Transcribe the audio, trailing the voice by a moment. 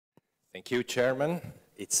Thank you, Chairman.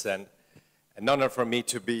 It's an honor for me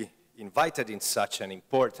to be invited in such an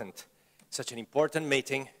important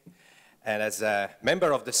meeting. And as a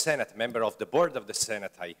member of the Senate, member of the board of the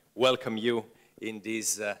Senate, I welcome you in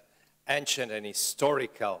this ancient and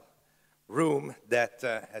historical room that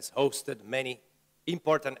has hosted many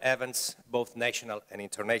important events, both national and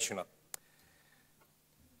international.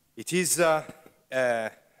 It is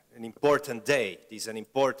an important day. It is an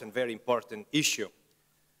important, very important issue.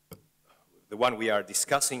 The one we are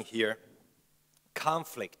discussing here.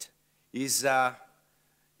 Conflict is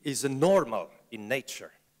normal in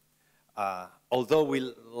nature. Although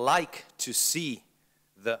we like to see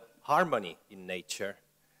the harmony in nature,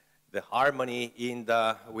 the harmony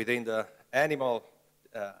within the animal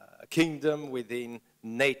kingdom, within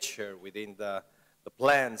nature, within the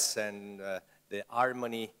plants, and the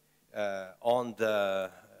harmony in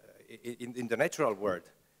the natural world,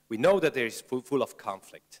 we know that there is full of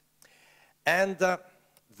conflict. And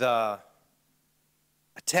the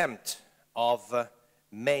attempt of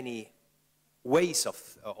many ways of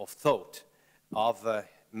thought of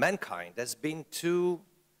mankind has been to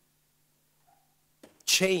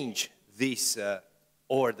change this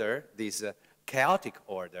order, this chaotic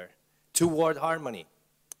order, toward harmony.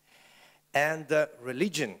 And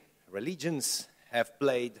religions have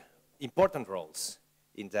played important roles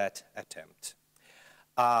in that attempt.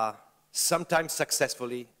 Sometimes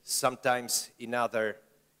successfully, sometimes in other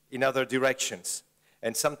directions.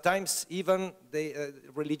 And sometimes even the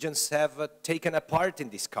religions have taken a part in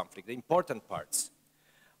this conflict, the important parts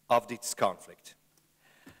of this conflict.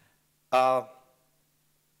 There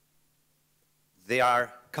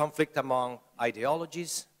are conflict among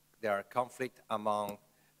ideologies, there are conflict among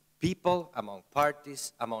people, among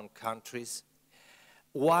parties, among countries,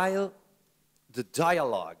 while the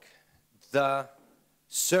dialogue, the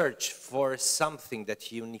search for something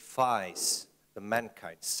that unifies the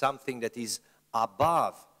mankind, something that is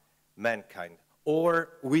above mankind or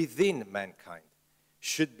within mankind,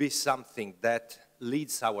 should be something that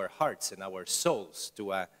leads our hearts and our souls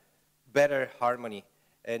to a better harmony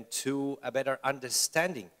and to a better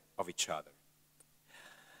understanding of each other.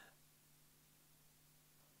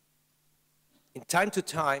 In time to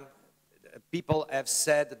time, people have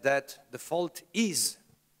said that the fault is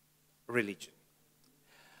religion.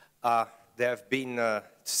 There have been,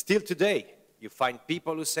 still today, you find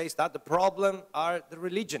people who say that the problem are the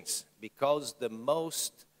religions, because the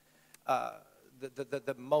most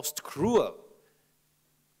cruel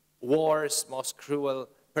wars, most cruel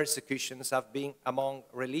persecutions have been among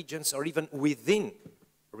religions or even within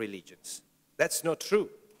religions. That's not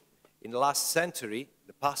true. In the last century,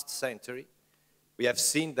 the past century, we have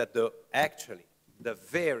seen that actually the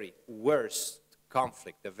very worst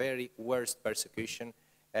conflict, the very worst persecution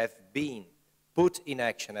have been put in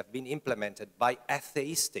action, have been implemented by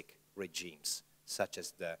atheistic regimes, such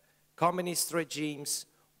as the communist regimes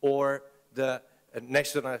or the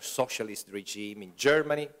National Socialist regime in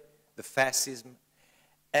Germany, the fascism.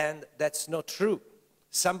 And that's not true.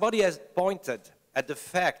 Somebody has pointed at the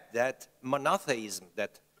fact that monotheism,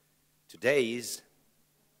 that today is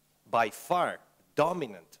by far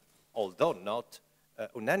dominant, although not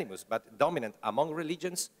unanimous, but dominant among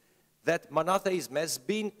religions, that monotheism has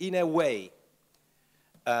been, in a way,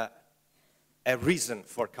 a reason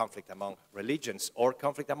for conflict among religions or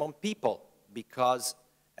conflict among people, because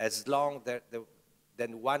as long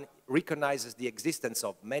then one recognizes the existence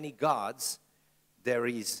of many gods, there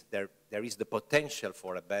is the potential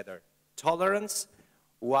for a better tolerance,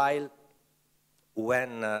 while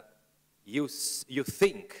when you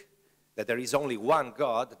think that there is only one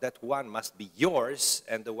God, that one must be yours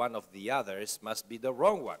and the one of the others must be the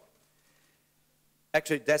wrong one.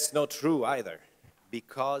 Actually, that's not true either,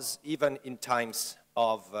 because even in times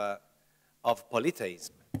of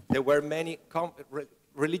polytheism, there were many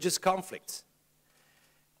religious conflicts.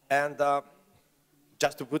 And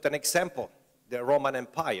just to put an example, the Roman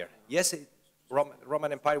Empire. Yes,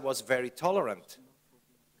 Roman Empire was very tolerant,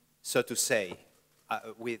 so to say,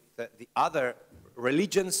 with the other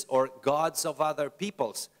religions or gods of other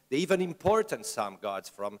peoples. They even imported some gods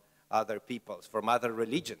from other peoples, from other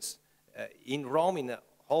religions. In Rome, in the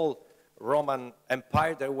whole Roman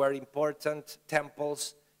Empire, there were important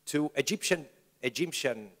temples to Egyptian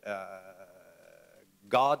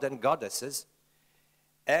god and goddesses,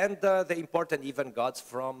 and they imported even gods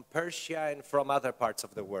from Persia and from other parts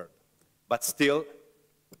of the world. But still,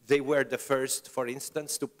 they were the first, for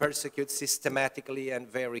instance, to persecute systematically and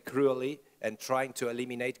very cruelly and trying to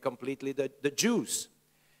eliminate completely the Jews.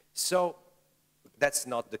 So that's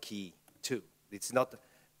not the key, too. It's not,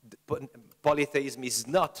 polytheism is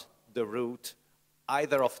not the root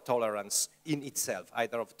either of tolerance in itself,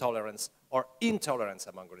 either of tolerance or intolerance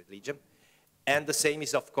among religion. And the same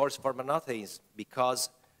is, of course, for monotheism, because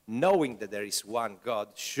knowing that there is one God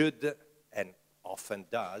should, and often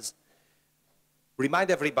does,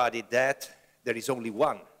 remind everybody that there is only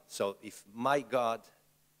one. So if my God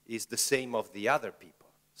is the same of the other people,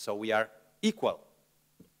 so we are equal.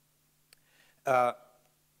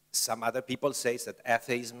 Some other people say that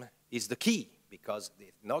atheism is the key, because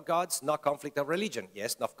no gods, no conflict of religion.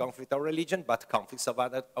 Yes, no conflict of religion, but conflicts of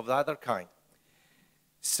the other kind.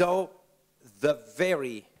 So the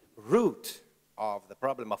very root of the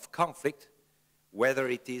problem of conflict, whether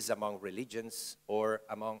it is among religions or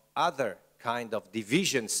among other kind of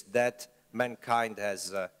divisions that mankind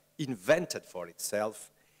has invented for itself,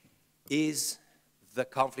 is the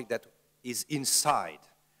conflict that is inside,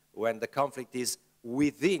 when the conflict is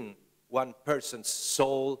within one person's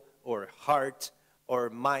soul or heart or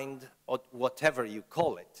mind or whatever you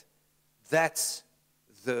call it. That's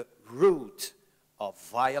the root of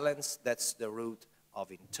violence, that's the root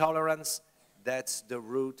of intolerance, that's the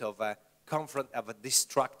root of a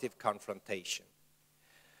destructive confrontation.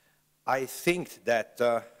 I think that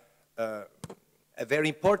a very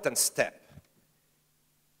important step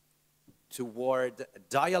toward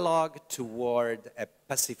dialogue, toward a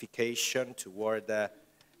pacification, toward a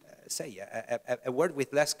world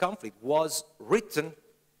with less conflict was written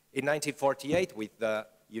in 1948 with the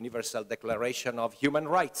Universal Declaration of Human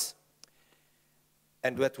Rights.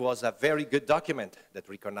 And that was a very good document that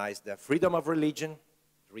recognized the freedom of religion,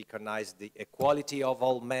 recognized the equality of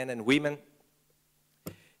all men and women.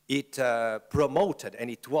 It promoted, and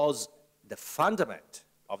it was the fundament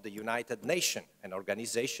of the United Nations, an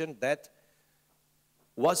organization that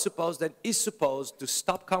was supposed and is supposed to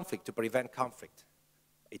stop conflict, to prevent conflict.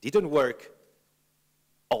 It didn't work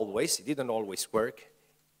always, it didn't always work,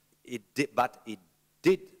 but it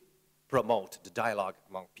did promote the dialogue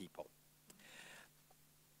among people.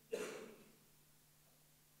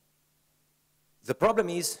 The problem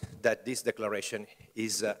is that this declaration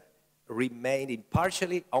is remaining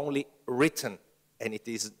partially only written, and it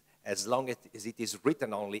is as long as it is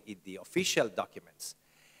written only in the official documents.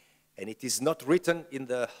 And it is not written in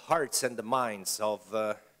the hearts and the minds of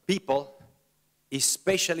people,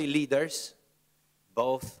 especially leaders,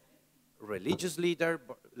 both religious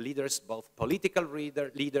leaders, both political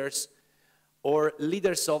leaders, or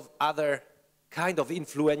leaders of other kind of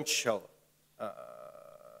influential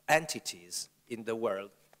entities in the world.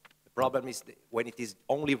 The problem is that when it is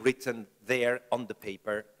only written there on the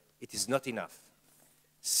paper, it is not enough.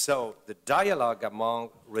 So the dialogue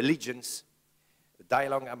among religions, the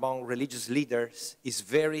dialogue among religious leaders is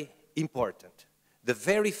very important. The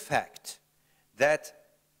very fact that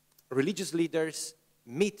religious leaders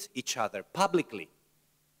meet each other publicly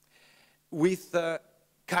with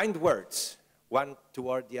kind words one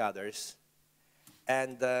toward the others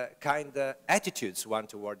and kind attitudes one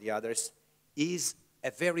toward the others is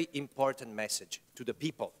a very important message to the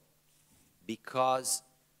people, because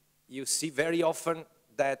you see very often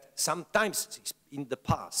that sometimes in the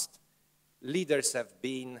past leaders have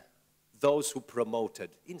been those who promoted,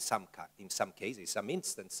 in some cases, some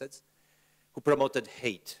instances, who promoted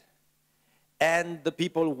hate. And the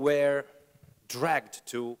people were dragged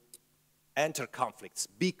to enter conflicts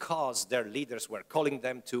because their leaders were calling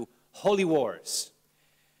them to holy wars,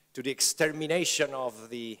 to the extermination of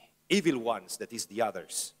the evil ones, that is the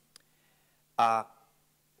others.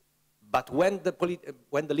 But when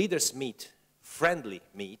the leaders meet, friendly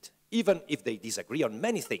meet, even if they disagree on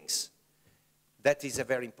many things, that is a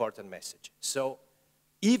very important message. So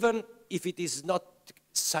even if it is not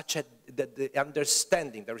such a, the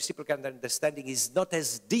understanding, the reciprocal understanding is not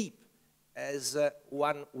as deep as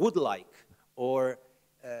one would like, or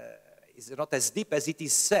is not as deep as it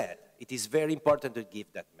is said, it is very important to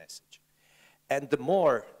give that message. And the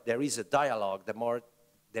more there is a dialogue, the more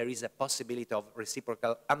there is a possibility of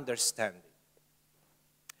reciprocal understanding.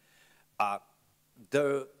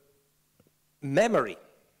 The memory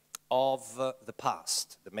of the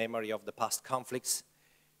past, the memory of the past conflicts,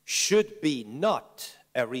 should be not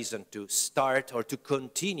a reason to start or to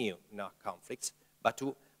continue conflicts, but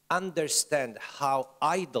to understand how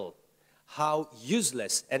idle, how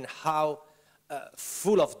useless, and how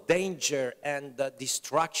full of danger and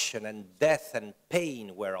destruction and death and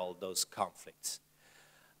pain were all those conflicts.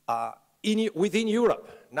 Within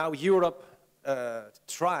Europe, now Europe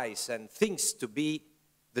tries and thinks to be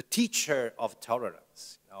the teacher of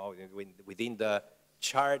tolerance. You know, within the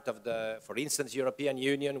chart of the, for instance, European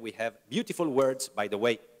Union, we have beautiful words, by the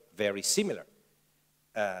way, very similar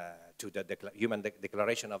to the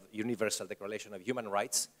Universal Declaration of Human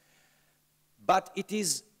Rights. But it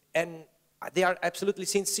is, and they are absolutely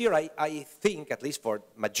sincere, I think, at least for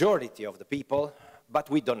majority of the people, but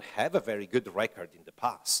we don't have a very good record in the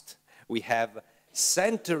past. We have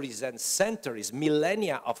centuries and centuries,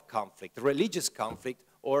 millennia of conflict, religious conflict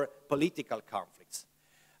or political conflicts.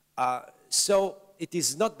 So it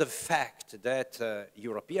is not the fact that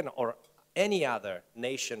European or any other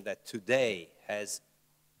nation that today has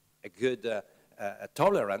a good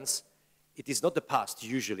tolerance, it is not the past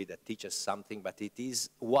usually that teaches something, but it is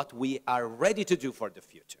what we are ready to do for the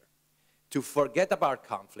future. To forget about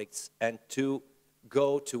conflicts and to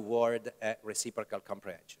go toward a reciprocal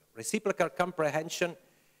comprehension. Reciprocal comprehension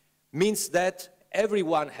means that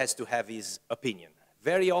everyone has to have his opinion.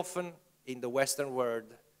 Very often in the Western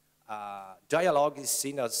world, dialogue is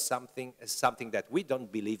seen as something that we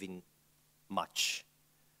don't believe in much.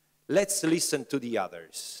 Let's listen to the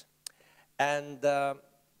others. And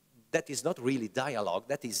that is not really dialogue,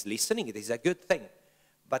 that is listening, it is a good thing.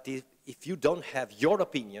 But if you don't have your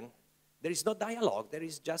opinion, there is no dialogue, there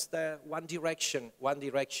is just one direction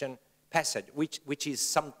passage, which is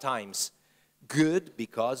sometimes good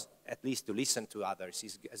because at least to listen to others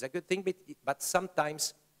is a good thing, but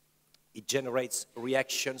sometimes it generates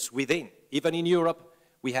reactions within. Even in Europe,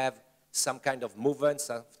 we have some kind of movements,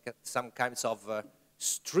 some kinds of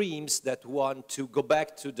streams that want to go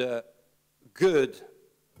back to the good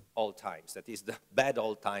old times, that is the bad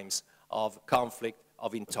old times of conflict,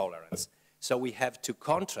 of intolerance. So we have to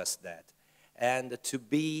contrast that and to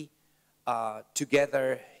be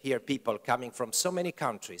together here, people coming from so many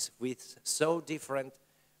countries with so different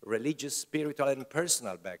religious, spiritual, and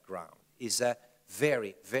personal background is a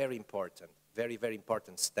very, very important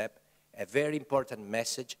step, a very important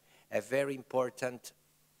message, a very important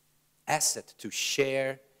asset to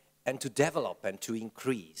share and to develop and to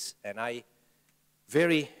increase. And I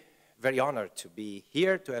very honored to be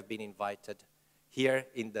here, to have been invited here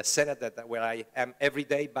in the Senate, where I am every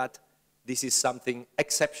day, but this is something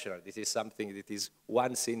exceptional. This is something that is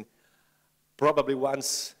probably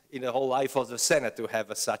once in the whole life of the Senate to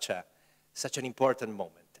have such an important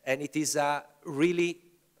moment. And it is really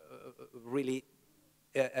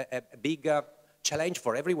a big challenge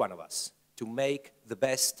for every one of us to make the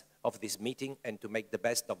best of this meeting and to make the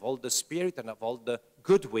best of all the spirit and of all the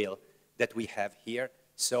goodwill that we have here.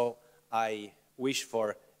 So I wish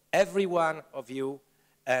for every one of you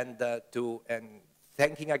and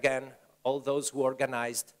thanking again all those who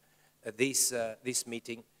organized this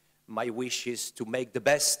meeting. My wish is to make the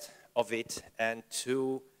best of it and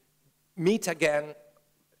to meet again,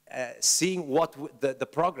 seeing what the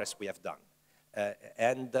progress we have done,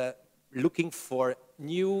 and looking for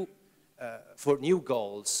new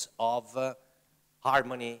goals of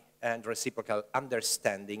harmony and reciprocal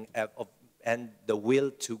understanding and the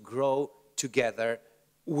will to grow together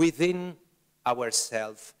within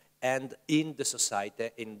ourselves and in the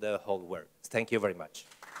society, in the whole world. Thank you very much.